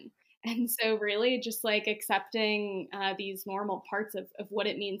human. And so, really, just like accepting these normal parts of what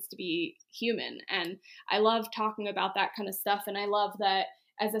it means to be human. And I love talking about that kind of stuff. And I love that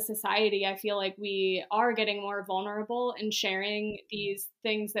as a society, I feel like we are getting more vulnerable in sharing these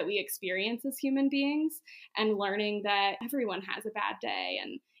things that we experience as human beings, and learning that everyone has a bad day,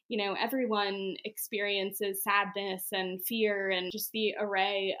 and everyone experiences sadness and fear and just the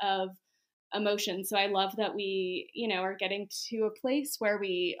array of emotions. So I love that we, are getting to a place where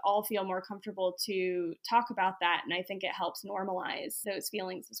we all feel more comfortable to talk about that. And I think it helps normalize those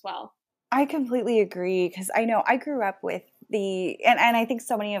feelings as well. I completely agree, because I know I grew up with and I think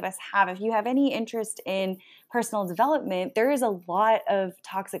so many of us have. If you have any interest in personal development, there is a lot of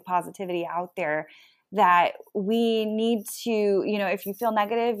toxic positivity out there that we need to, if you feel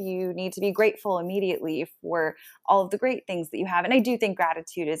negative, you need to be grateful immediately for all of the great things that you have. And I do think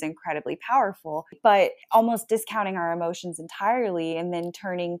gratitude is incredibly powerful, but almost discounting our emotions entirely and then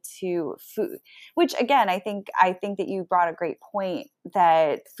turning to food, which again, I think that you brought a great point,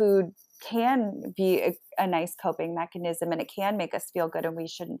 that food can be a nice coping mechanism, and it can make us feel good, and we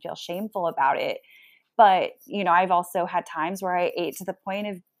shouldn't feel shameful about it. But, I've also had times where I ate to the point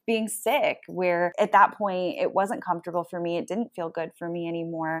of being sick, where at that point it wasn't comfortable for me. It didn't feel good for me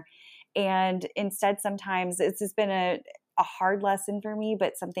anymore. And instead, sometimes it's just been a hard lesson for me,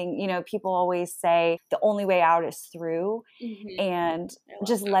 but something, people always say the only way out is through. Mm-hmm. And I love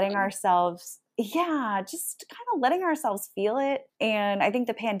just that letting one. ourselves, yeah, just kind of letting ourselves feel it. And I think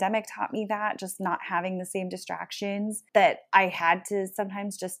the pandemic taught me that, just not having the same distractions, that I had to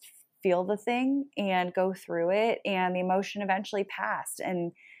sometimes just feel the thing and go through it. And the emotion eventually passed.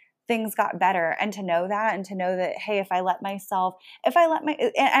 And things got better. And to know that, and to know that, hey, and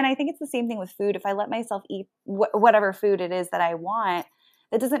I think it's the same thing with food. If I let myself eat whatever food it is that I want,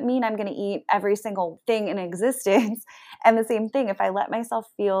 that doesn't mean I'm going to eat every single thing in existence. And the same thing, if I let myself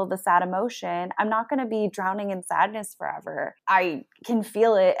feel the sad emotion, I'm not going to be drowning in sadness forever. I can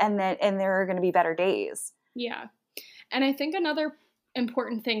feel it, and there are going to be better days. Yeah. And I think another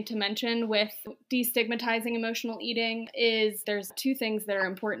important thing to mention with destigmatizing emotional eating is there's two things that are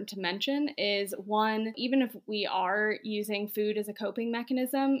important to mention is one, even if we are using food as a coping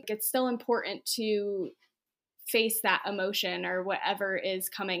mechanism, it's still important to face that emotion or whatever is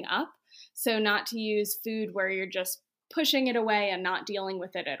coming up. So not to use food where you're just pushing it away and not dealing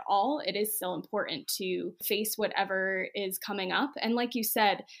with it at all. It is still important to face whatever is coming up. And like you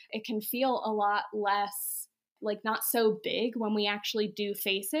said, it can feel a lot less, like not so big when we actually do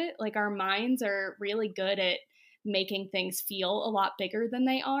face it. Like our minds are really good at making things feel a lot bigger than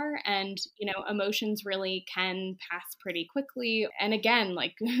they are. And, emotions really can pass pretty quickly. And again,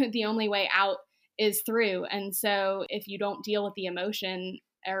 like the only way out is through. And so if you don't deal with the emotion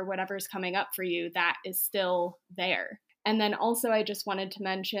or whatever's coming up for you, that is still there. And then also I just wanted to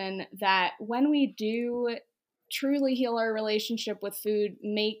mention that when we do truly heal our relationship with food,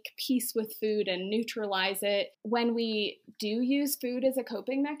 make peace with food and neutralize it, when we do use food as a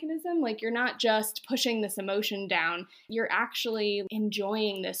coping mechanism, like you're not just pushing this emotion down, you're actually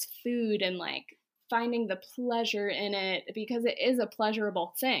enjoying this food and like finding the pleasure in it because it is a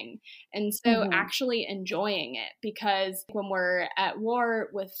pleasurable thing. And so actually enjoying it, because when we're at war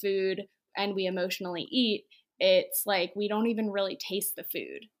with food and we emotionally eat, it's like we don't even really taste the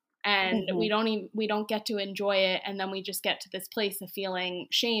food. And we don't get to enjoy it. And then we just get to this place of feeling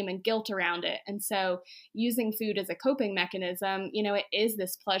shame and guilt around it. And so using food as a coping mechanism, it is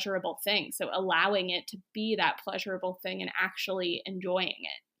this pleasurable thing. So allowing it to be that pleasurable thing and actually enjoying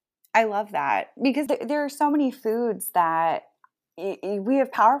it. I love that, because there are so many foods that we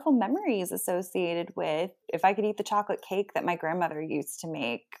have powerful memories associated with. If I could eat the chocolate cake that my grandmother used to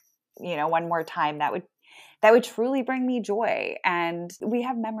make, one more time, that would truly bring me joy. And we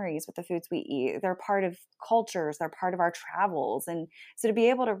have memories with the foods we eat. They're part of cultures. They're part of our travels. And so to be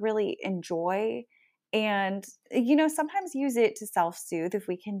able to really enjoy and, sometimes use it to self-soothe, if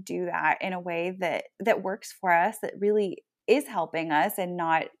we can do that in a way that works for us, that really is helping us and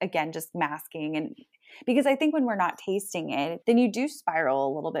not, again, just masking. And because I think when we're not tasting it, then you do spiral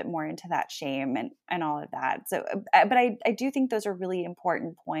a little bit more into that shame and all of that. So, but I do think those are really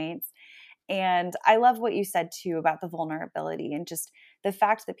important points. And I love what you said too about the vulnerability and just the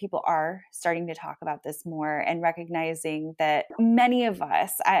fact that people are starting to talk about this more and recognizing that many of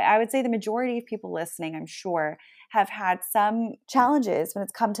us, I would say the majority of people listening, I'm sure, have had some challenges when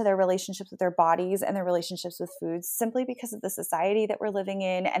it's come to their relationships with their bodies and their relationships with foods, simply because of the society that we're living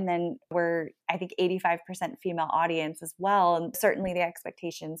in. And then we're, I think, 85% female audience as well. And certainly the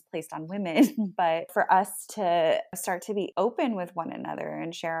expectations placed on women. But for us to start to be open with one another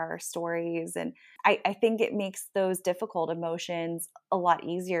and share our stories, and I think it makes those difficult emotions a lot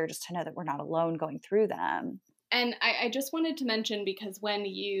easier, just to know that we're not alone going through them. And I just wanted to mention, because when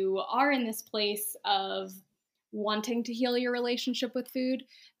you are in this place of wanting to heal your relationship with food,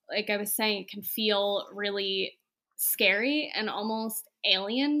 like I was saying, it can feel really scary and almost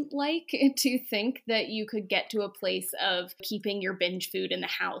alien-like to think that you could get to a place of keeping your binge food in the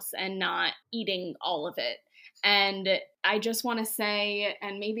house and not eating all of it. And I just want to say,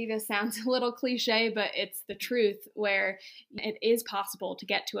 and maybe this sounds a little cliche, but it's the truth, where it is possible to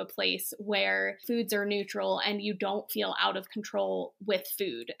get to a place where foods are neutral and you don't feel out of control with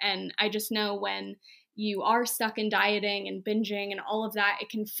food. And I just know when you are stuck in dieting and binging and all of that, it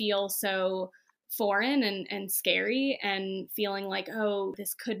can feel so foreign and scary and feeling like, oh,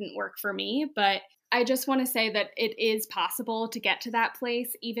 this couldn't work for me. But I just want to say that it is possible to get to that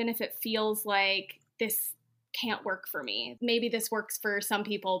place, even if it feels like this can't work for me. Maybe this works for some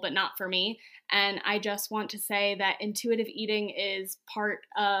people, but not for me. And I just want to say that intuitive eating is part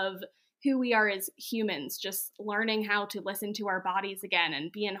of who we are as humans, just learning how to listen to our bodies again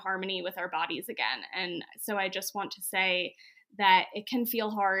and be in harmony with our bodies again. And so I just want to say that it can feel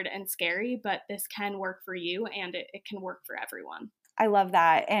hard and scary, but this can work for you, and it can work for everyone. I love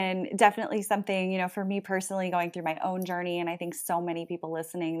that. And definitely something, for me personally, going through my own journey, and I think so many people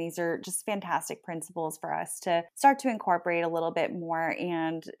listening, these are just fantastic principles for us to start to incorporate a little bit more.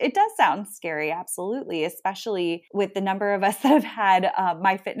 And it does sound scary, absolutely, especially with the number of us that have had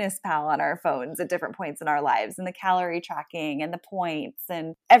MyFitnessPal on our phones at different points in our lives, and the calorie tracking and the points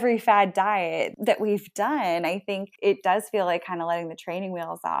and every fad diet that we've done. I think it does feel like kind of letting the training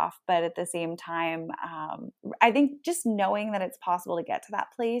wheels off. But at the same time, I think just knowing that it's possible possible to get to that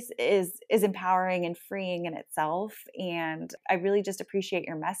place is empowering and freeing in itself. And I really just appreciate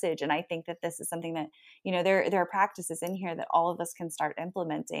your message. And I think that this is something that, there are practices in here that all of us can start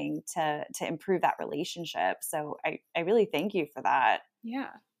implementing to improve that relationship. So I really thank you for that. Yeah.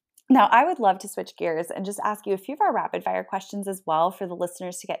 Now, I would love to switch gears and just ask you a few of our rapid fire questions as well for the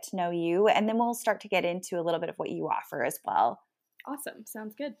listeners to get to know you. And then we'll start to get into a little bit of what you offer as well. Awesome.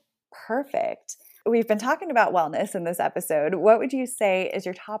 Sounds good. Perfect. We've been talking about wellness in this episode. What would you say is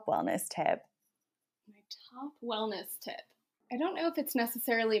your top wellness tip? My top wellness tip. I don't know if it's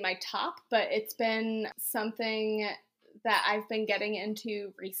necessarily my top, but it's been something that I've been getting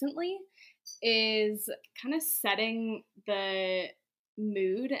into recently, is kind of setting the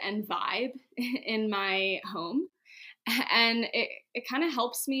mood and vibe in my home. And it kind of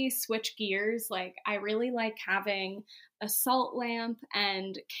helps me switch gears. Like, I really like having a salt lamp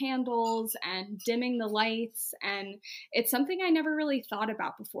and candles and dimming the lights. And it's something I never really thought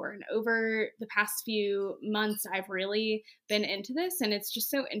about before. And over the past few months, I've really been into this. And it's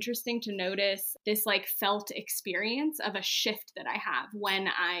just so interesting to notice this like felt experience of a shift that I have when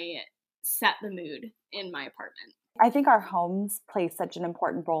I set the mood in my apartment. I think our homes play such an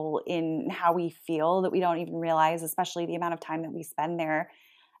important role in how we feel that we don't even realize, especially the amount of time that we spend there.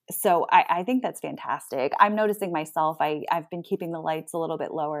 So I think that's fantastic. I'm noticing myself, I've been keeping the lights a little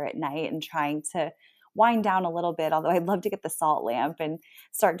bit lower at night and trying to wind down a little bit, although I'd love to get the salt lamp and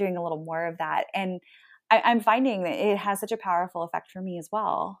start doing a little more of that. And I'm finding that it has such a powerful effect for me as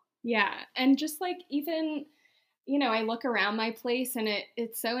well. Yeah. And just like even, I look around my place and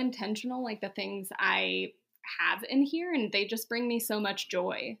it's so intentional, like the things I have in here, and they just bring me so much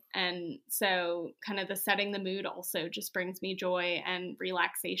joy. And so kind of the setting the mood also just brings me joy and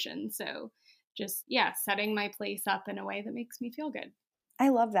relaxation. So just, setting my place up in a way that makes me feel good. I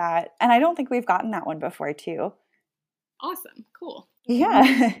love that. And I don't think we've gotten that one before too. Awesome. Cool.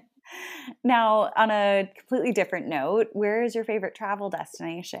 Yeah. Now, on a completely different note, where is your favorite travel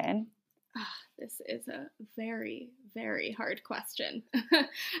destination? This is a very, very hard question.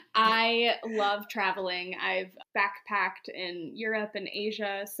 I love traveling. I've backpacked in Europe and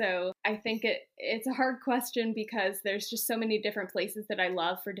Asia, so I think it's a hard question because there's just so many different places that I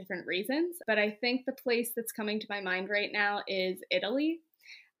love for different reasons. But I think the place that's coming to my mind right now is Italy.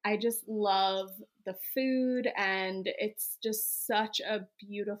 I just love the food, and it's just such a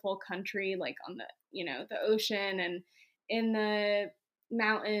beautiful country, like on the, the ocean and in the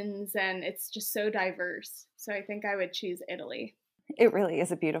mountains, and it's just so diverse. So I think I would choose Italy. It really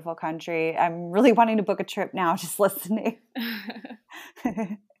is a beautiful country. I'm really wanting to book a trip now just listening.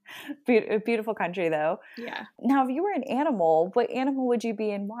 Beautiful country though. Yeah. Now, if you were an animal, what animal would you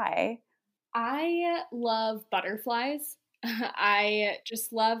be and why? I love butterflies. I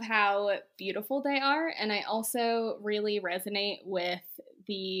just love how beautiful they are. And I also really resonate with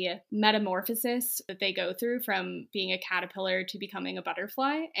the metamorphosis that they go through from being a caterpillar to becoming a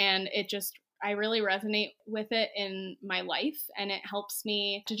butterfly. And I really resonate with it in my life. And it helps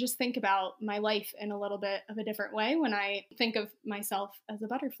me to just think about my life in a little bit of a different way when I think of myself as a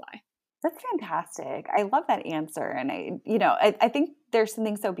butterfly. That's fantastic. I love that answer. And I think there's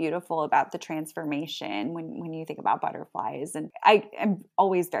something so beautiful about the transformation when you think about butterflies. And I am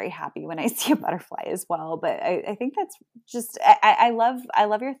always very happy when I see a butterfly as well. But I think that's just, I love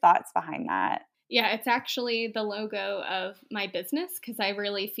your thoughts behind that. Yeah, it's actually the logo of my business because I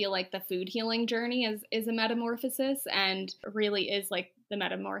really feel like the food healing journey is a metamorphosis, and really is like the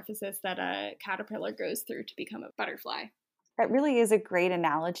metamorphosis that a caterpillar goes through to become a butterfly. That really is a great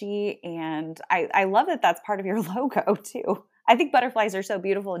analogy, and I love that that's part of your logo too. I think butterflies are so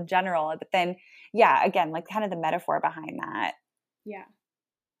beautiful in general, but then, yeah, again, like kind of the metaphor behind that. Yeah.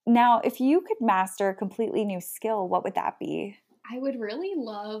 Now, if you could master a completely new skill, what would that be? I would really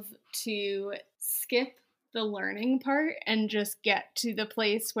love to skip the learning part and just get to the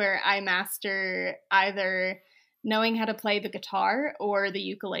place where I master either knowing how to play the guitar or the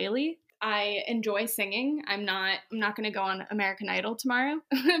ukulele. I enjoy singing. I'm not going to go on American Idol tomorrow,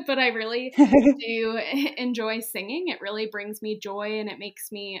 but I really do enjoy singing. It really brings me joy and it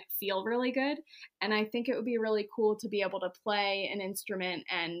makes me feel really good. And I think it would be really cool to be able to play an instrument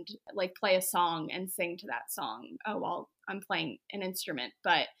and like play a song and sing to that song while I'm playing an instrument.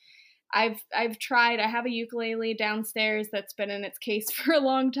 But I've tried. I have a ukulele downstairs that's been in its case for a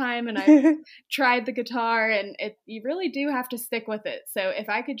long time, and I've tried the guitar, and you really do have to stick with it. So if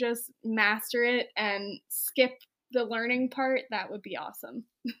I could just master it and skip the learning part, that would be awesome.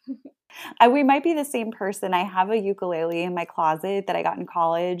 We might be the same person. I have a ukulele in my closet that I got in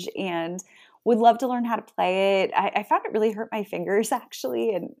college, and would love to learn how to play it. I found it really hurt my fingers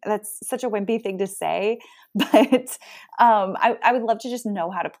actually, and that's such a wimpy thing to say, but I would love to just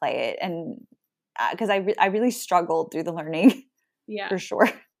know how to play it, and because I really struggled through the learning. Yeah. For sure.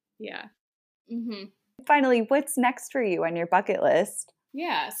 Yeah. Mm-hmm. Finally, what's next for you on your bucket list?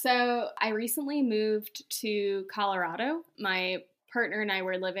 Yeah, so I recently moved to Colorado. My partner and I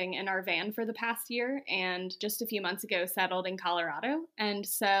were living in our van for the past year, and just a few months ago settled in Colorado. And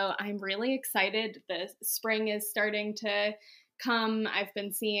so I'm really excited. The spring is starting to come. I've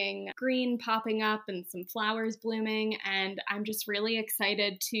been seeing green popping up and some flowers blooming, and I'm just really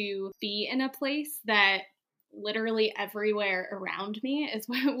excited to be in a place that literally everywhere around me is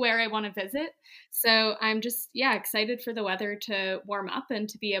where I want to visit. So I'm just, excited for the weather to warm up and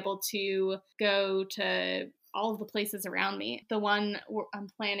to be able to go to all of the places around me. The one I'm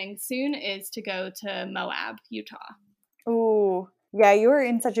planning soon is to go to Moab, Utah. Ooh, yeah, you're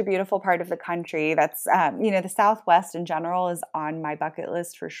in such a beautiful part of the country. That's, the Southwest in general is on my bucket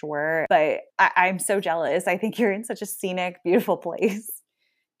list for sure. But I'm so jealous. I think you're in such a scenic, beautiful place.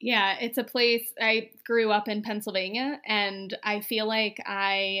 Yeah, it's a place. I grew up in Pennsylvania, and I feel like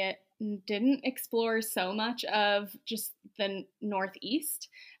I didn't explore so much of just the Northeast.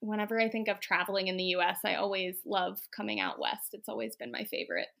 Whenever I think of traveling in the US, I always love coming out west. It's always been my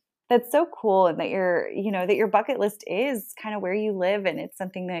favorite. That's so cool. And that your bucket list is kind of where you live, and it's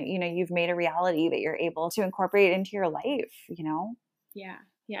something that, you've made a reality that you're able to incorporate into your life, Yeah.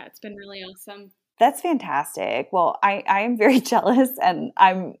 Yeah. It's been really awesome. That's fantastic. Well, I am very jealous, and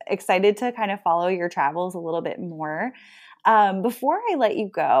I'm excited to kind of follow your travels a little bit more. Before I let you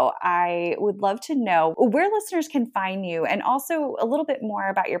go, I would love to know where listeners can find you, and also a little bit more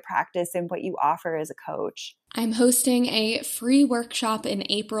about your practice and what you offer as a coach. I'm hosting a free workshop in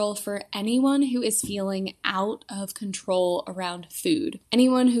April for anyone who is feeling out of control around food.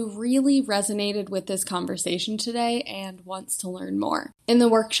 Anyone who really resonated with this conversation today and wants to learn more. In the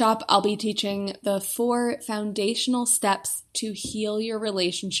workshop, I'll be teaching the 4 foundational steps to heal your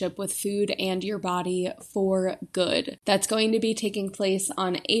relationship with food and your body for good. That's going to be taking place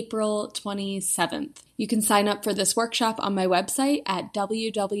on April 27th. You can sign up for this workshop on my website at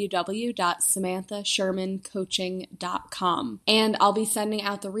www.samanthashermancoaching.com. And I'll be sending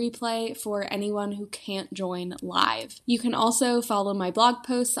out the replay for anyone who can't join live. You can also follow my blog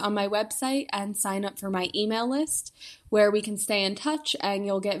posts on my website and sign up for my email list, where we can stay in touch and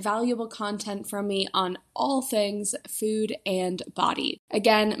you'll get valuable content from me on all things food and body.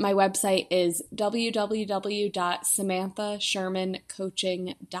 Again, my website is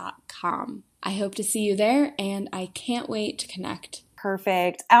www.samanthashermancoaching.com. I hope to see you there, and I can't wait to connect.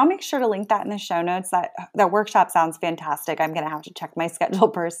 Perfect. I'll make sure to link that in the show notes. That workshop sounds fantastic. I'm going to have to check my schedule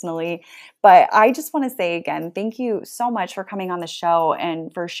personally. But I just want to say again, thank you so much for coming on the show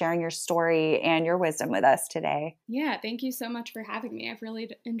and for sharing your story and your wisdom with us today. Yeah, thank you so much for having me. I've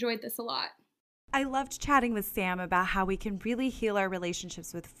really enjoyed this a lot. I loved chatting with Sam about how we can really heal our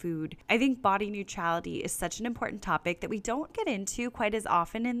relationships with food. I think body neutrality is such an important topic that we don't get into quite as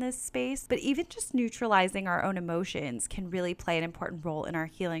often in this space, but even just neutralizing our own emotions can really play an important role in our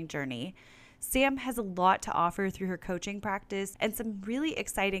healing journey. Sam has a lot to offer through her coaching practice and some really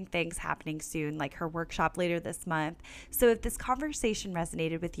exciting things happening soon, like her workshop later this month. So if this conversation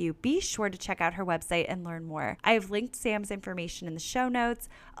resonated with you, be sure to check out her website and learn more. I have linked Sam's information in the show notes,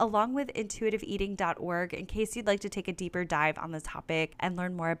 along with intuitiveeating.org, in case you'd like to take a deeper dive on the topic and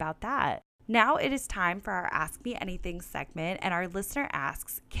learn more about that. Now it is time for our Ask Me Anything segment, and our listener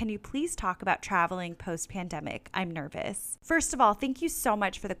asks, can you please talk about traveling post-pandemic? I'm nervous. First of all, thank you so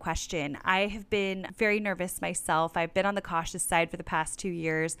much for the question. I have been very nervous myself. I've been on the cautious side for the past 2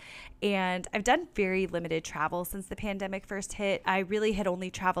 years, and I've done very limited travel since the pandemic first hit. I really had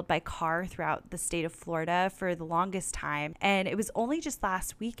only traveled by car throughout the state of Florida for the longest time, and it was only just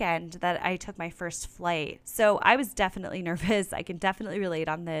last weekend that I took my first flight. So I was definitely nervous. I can definitely relate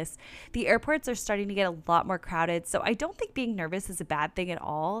on this. The airports are starting to get a lot more crowded, so I don't think being nervous is a bad thing at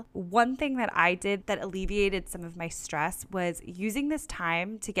all. One thing that I did that alleviated some of my stress was using this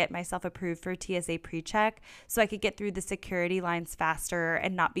time to get myself approved for TSA PreCheck so I could get through the security lines faster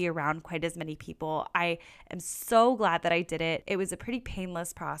and not be around quite as many people. I am so glad that I did it. It was a pretty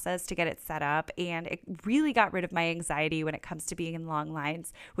painless process to get it set up, and it really got rid of my anxiety when it comes to being in long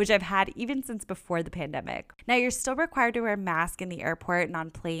lines, which I've had even since before the pandemic. Now, you're still required to wear a mask in the airport and on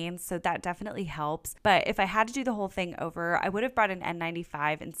planes, so that that definitely helps. But if I had to do the whole thing over, I would have brought an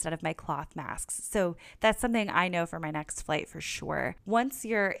N95 instead of my cloth masks. So that's something I know for my next flight for sure. Once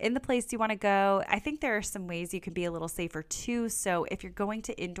you're in the place you want to go, I think there are some ways you can be a little safer too. So if you're going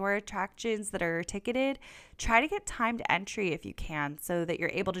to indoor attractions that are ticketed, try to get timed entry if you can, so that you're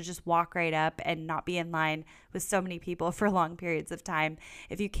able to just walk right up and not be in line with so many people for long periods of time.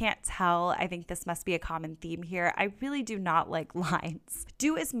 If you can't tell, I think this must be a common theme here. I really do not like lines.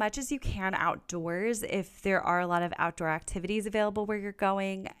 Do as much as you can outdoors if there are a lot of outdoor activities available where you're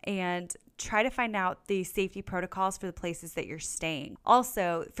going, and try to find out the safety protocols for the places that you're staying.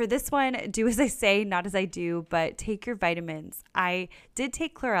 Also, for this one, do as I say, not as I do, but take your vitamins. I did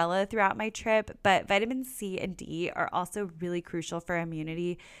take chlorella throughout my trip, but vitamin C and D are also really crucial for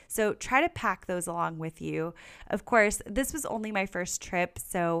immunity, so try to pack those along with you. Of course, this was only my first trip,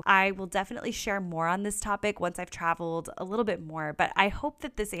 so I will definitely share more on this topic once I've traveled a little bit more, but I hope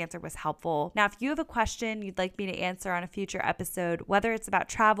that this answer was helpful. Now, if you have a question you'd like me to answer on a future episode, whether it's about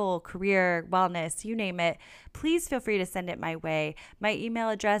travel, career, wellness, you name it, please feel free to send it my way. My email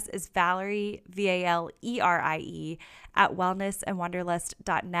address is Valerie, Valerie, at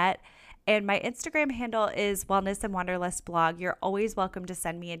wellnessandwanderlust.net. And my Instagram handle is Wellness and Wanderlust blog. You're always welcome to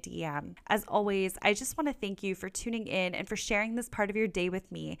send me a DM. As always, I just want to thank you for tuning in and for sharing this part of your day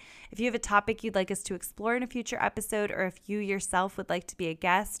with me. If you have a topic you'd like us to explore in a future episode, or if you yourself would like to be a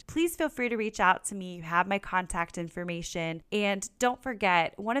guest, please feel free to reach out to me. You have my contact information. And don't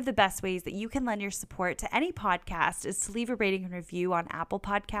forget, one of the best ways that you can lend your support to any podcast is to leave a rating and review on Apple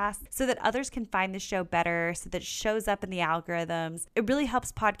Podcasts so that others can find the show better, so that it shows up in the algorithms. It really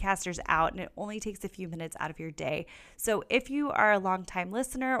helps podcasters out, and it only takes a few minutes out of your day. So if you are a longtime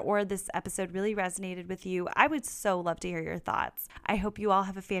listener or this episode really resonated with you, I would so love to hear your thoughts. I hope you all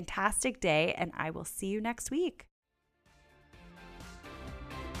have a fantastic day, and I will see you next week.